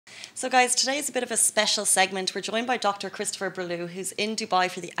So guys, today is a bit of a special segment. We're joined by Dr. Christopher Breuleux, who's in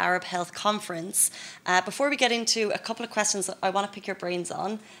Dubai for the Arab Health Conference. Before we get into a couple of questions that I want to pick your brains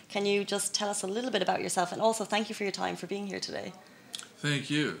on, can you just tell us a little bit about yourself? And also, thank you for your time for being here today. Thank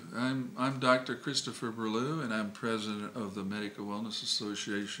you. I'm Dr. Christopher Breuleux, and I'm president of the Medical Wellness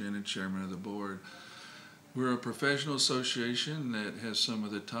Association and chairman of the board. We're a professional association that has some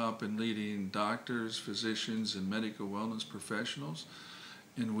of the top and leading doctors, physicians, and medical wellness professionals,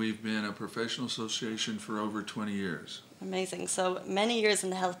 and we've been a professional association for over 20 years. Amazing. So many years in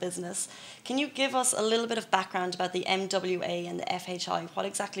the health business. Can you give us a little bit of background about the MWA and the FHI? What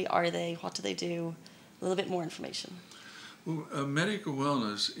exactly are they? What do they do? A little bit more information. Well, medical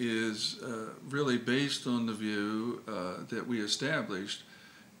wellness is really based on the view that we established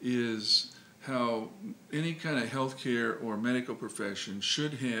is how any kind of healthcare or medical profession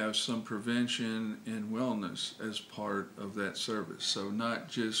should have some prevention and wellness as part of that service. So not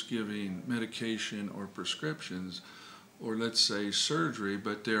just giving medication or prescriptions or let's say surgery,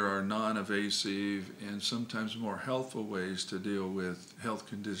 but there are non-invasive and sometimes more healthful ways to deal with health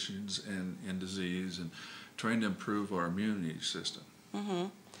conditions and disease and trying to improve our immunity system. Mm-hmm.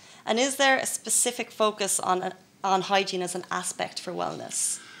 And is there a specific focus on hygiene as an aspect for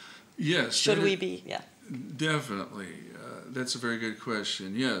wellness? Yes. Should we be? Yeah. Definitely. That's a very good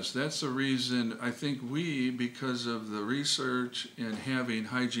question. Yes, that's the reason I think we, because of the research and having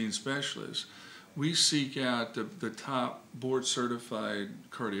hygiene specialists, we seek out the top board certified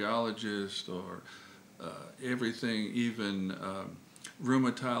cardiologists or everything, even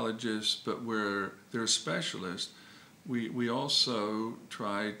rheumatologists, but where they're specialists. We also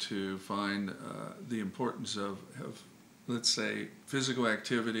try to find the importance of let's say, physical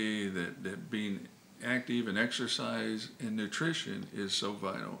activity, that being active and exercise and nutrition is so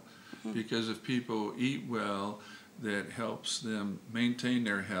vital. Mm-hmm. Because if people eat well, that helps them maintain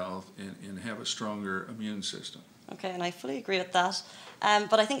their health and have a stronger immune system. Okay, and I fully agree with that.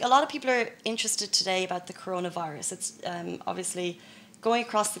 But I think a lot of people are interested today about the coronavirus. It's obviously going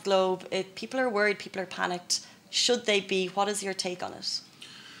across the globe. People are worried, people are panicked. Should they be? What is your take on it?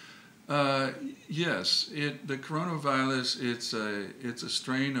 Yes, the coronavirus, it's a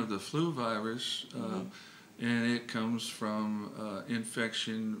strain of the flu virus, and it comes from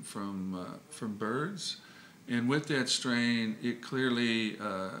infection from birds. And with that strain, it clearly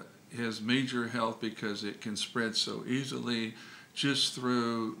has major health because it can spread so easily just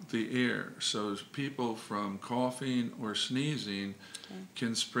through the air. So people from coughing or sneezing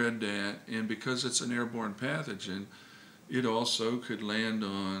can spread that, and because it's an airborne pathogen, it also could land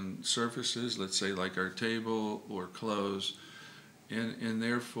on surfaces, let's say like our table or clothes, and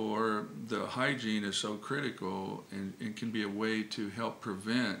therefore the hygiene is so critical and can be a way to help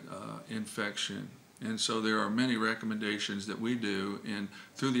prevent infection. And so there are many recommendations that we do, and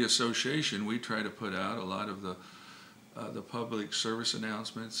through the association we try to put out a lot of the public service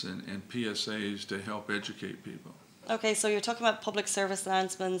announcements and PSAs to help educate people. Okay, so you're talking about public service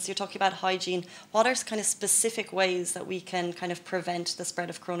announcements, you're talking about hygiene. What are kind of specific ways that we can kind of prevent the spread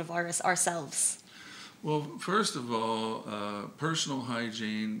of coronavirus ourselves? Well, first of all, personal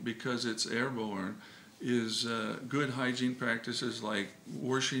hygiene, because it's airborne, is good hygiene practices like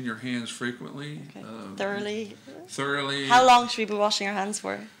washing your hands frequently. Okay. Thoroughly? Thoroughly. How long should we be washing our hands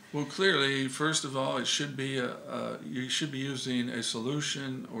for? Well, clearly, first of all, it should be you should be using a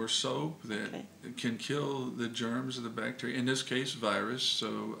solution or soap that can kill the germs of the bacteria. In this case, virus.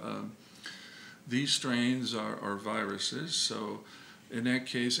 So these strains are viruses. So in that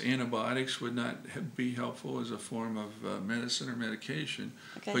case, antibiotics would not be helpful as a form of medicine or medication.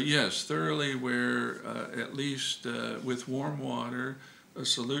 Okay. But yes, thoroughly wear at least with warm water a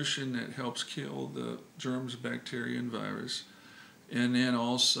solution that helps kill the germs, bacteria, and virus. And then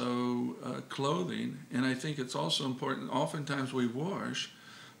also clothing. And I think it's also important, oftentimes we wash,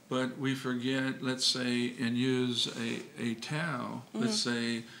 but we forget, let's say, and use a towel, let's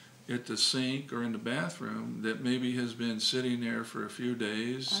say at the sink or in the bathroom that maybe has been sitting there for a few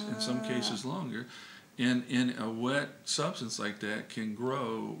days, in some cases longer. And in a wet substance like that can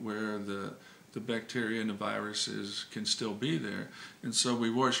grow where the bacteria and the viruses can still be there. And so we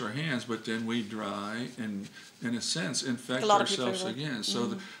wash our hands, but then we dry and, in a sense, infect ourselves again.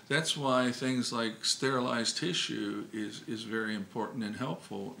 So that's why things like sterilized tissue is very important and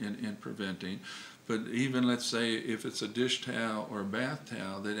helpful in preventing. But even, let's say, if it's a dish towel or a bath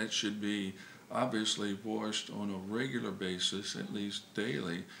towel, then it should be obviously washed on a regular basis, at least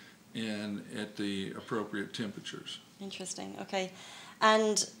daily, and at the appropriate temperatures. Interesting. Okay.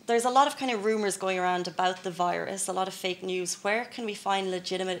 And there's a lot of kind of rumors going around about the virus, a lot of fake news. Where can we find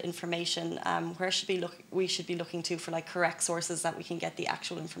legitimate information? Where should we should be looking to for like correct sources that we can get the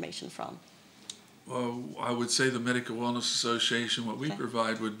actual information from? Well, I would say the Medical Wellness Association, what we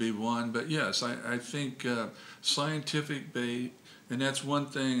provide would be one. But yes, I think scientific base, and that's one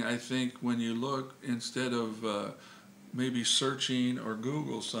thing I think when you look, instead of maybe searching or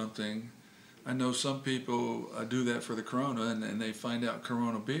Google something, I know some people do that for the corona, and they find out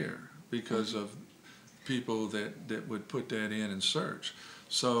corona beer because of people that would put that in and search.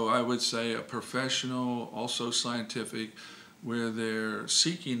 So I would say a professional, also scientific, where they're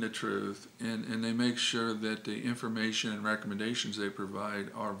seeking the truth and they make sure that the information and recommendations they provide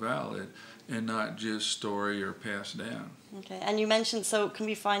are valid and not just story or passed down. Okay, and you mentioned, so can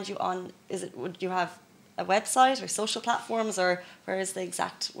we find you on, would you have a website or social platforms, or where is the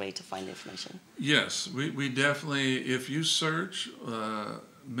exact way to find the information? Yes, we definitely, if you search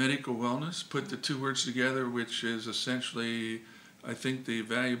medical wellness, put the two words together, which is essentially, I think, the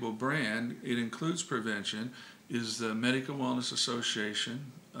valuable brand, it includes prevention, is the Medical Wellness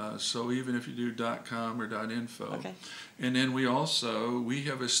Association. So even if you do .com or .info. Okay. And then we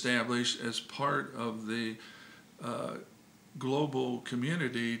have established as part of the global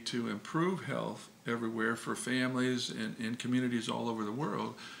community to improve health everywhere for families and communities all over the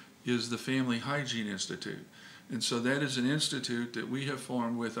world is the Family Hygiene Institute. And so that is an institute that we have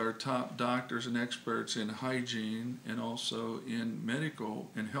formed with our top doctors and experts in hygiene and also in medical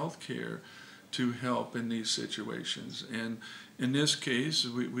and health care to help in these situations. And in this case,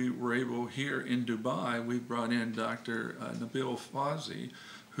 we were able here in Dubai, we brought in Dr. Nabil Fawzi,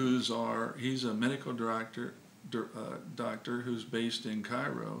 he's a medical doctor who's based in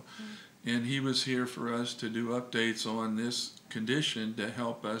Cairo. And he was here for us to do updates on this condition to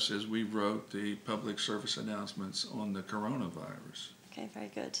help us as we wrote the public service announcements on the coronavirus. Okay,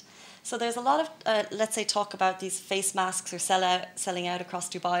 very good. So there's a lot of, let's say, talk about these face masks are selling out across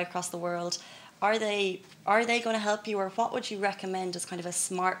Dubai, across the world. Are they going to help you, or what would you recommend as kind of a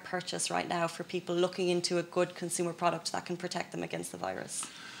smart purchase right now for people looking into a good consumer product that can protect them against the virus?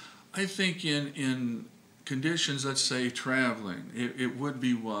 I think in conditions, let's say traveling, it would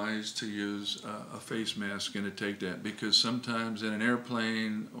be wise to use a face mask and to take that, because sometimes in an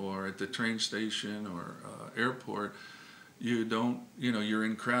airplane or at the train station or airport, you're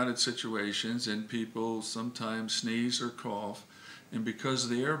in crowded situations and people sometimes sneeze or cough, and because of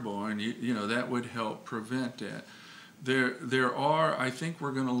the airborne, that would help prevent that. I think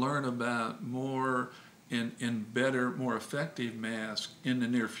we're going to learn about more and better, more effective masks in the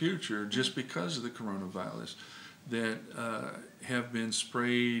near future just because of the coronavirus that have been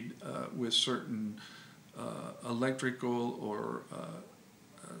sprayed with certain electrical or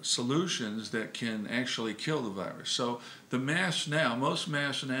solutions that can actually kill the virus. So the masks now, most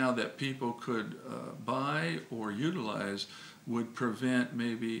masks now that people could buy or utilize would prevent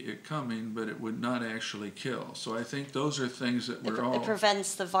maybe it coming, but it would not actually kill. So I think those are things that it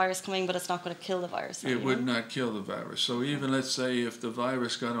prevents the virus coming, but it's not going to kill the virus. It would not kill the virus. So even let's say if the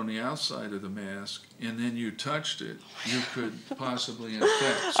virus got on the outside of the mask and then you touched it, you could possibly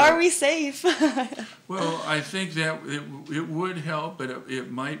infect. So, are we safe? Well, I think that it would help, but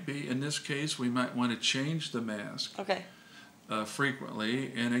it might be, in this case, we might want to change the mask. Okay.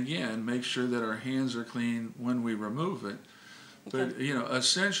 Frequently, and again, make sure that our hands are clean when we remove it. But,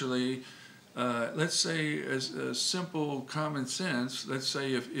 essentially, let's say as a simple common sense, let's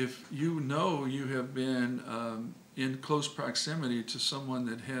say if you have been in close proximity to someone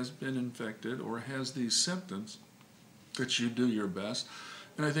that has been infected or has these symptoms, that you do your best.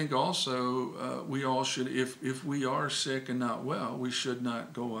 And I think also we all should, if we are sick and not well, we should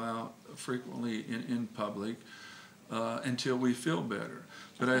not go out frequently in public until we feel better.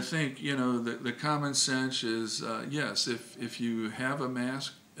 But I think, the common sense is, yes, if you have a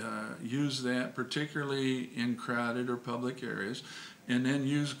mask, use that, particularly in crowded or public areas, and then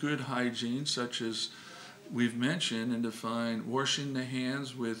use good hygiene, such as we've mentioned and defined, washing the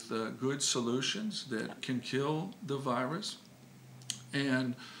hands with good solutions that can kill the virus.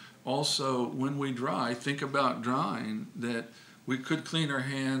 And also, when we dry, think about drying, that we could clean our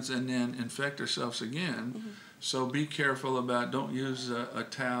hands and then infect ourselves again. Mm-hmm. So be careful don't use a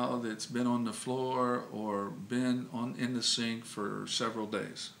towel that's been on the floor or been in the sink for several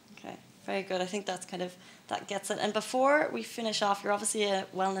days. Okay, very good. I think that gets it. And before we finish off, you're obviously a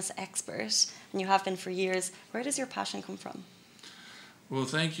wellness expert, and you have been for years. Where does your passion come from? Well,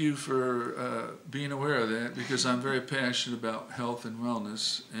 thank you for being aware of that, because I'm very passionate about health and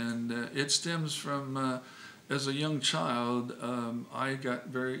wellness, and it stems from, as a young child, I got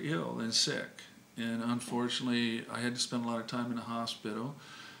very ill and sick. And unfortunately, I had to spend a lot of time in the hospital.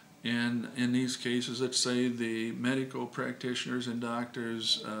 And in these cases, let's say the medical practitioners and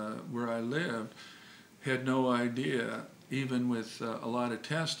doctors where I lived had no idea, even with a lot of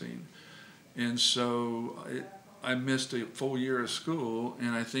testing. And so I missed a full year of school,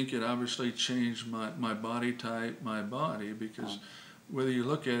 and I think it obviously changed my body type, my body, because whether you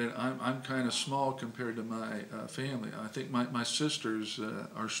look at it, I'm kind of small compared to my family. I think my sisters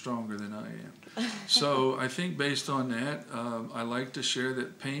are stronger than I am. So I think based on that, I like to share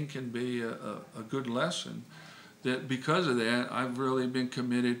that pain can be a good lesson. That because of that, I've really been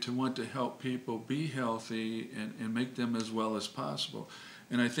committed to want to help people be healthy and make them as well as possible.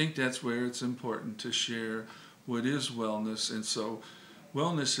 And I think that's where it's important to share what is wellness. And so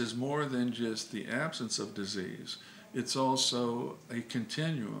wellness is more than just the absence of disease. It's also a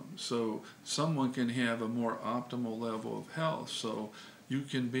continuum. So someone can have a more optimal level of health. So you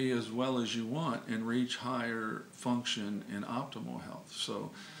can be as well as you want and reach higher function and optimal health.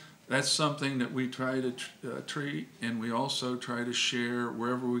 So that's something that we try to treat, and we also try to share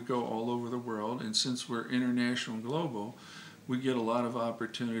wherever we go all over the world. And since we're international and global, we get a lot of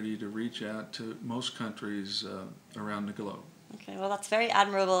opportunity to reach out to most countries around the globe. Okay, well, that's very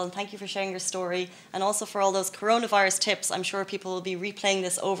admirable, and thank you for sharing your story, and also for all those coronavirus tips. I'm sure people will be replaying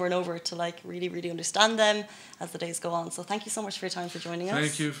this over and over to really, really understand them as the days go on. So thank you so much for your time for joining us.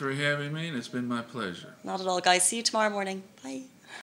 Thank you for having me, and it's been my pleasure. Not at all, guys. See you tomorrow morning. Bye.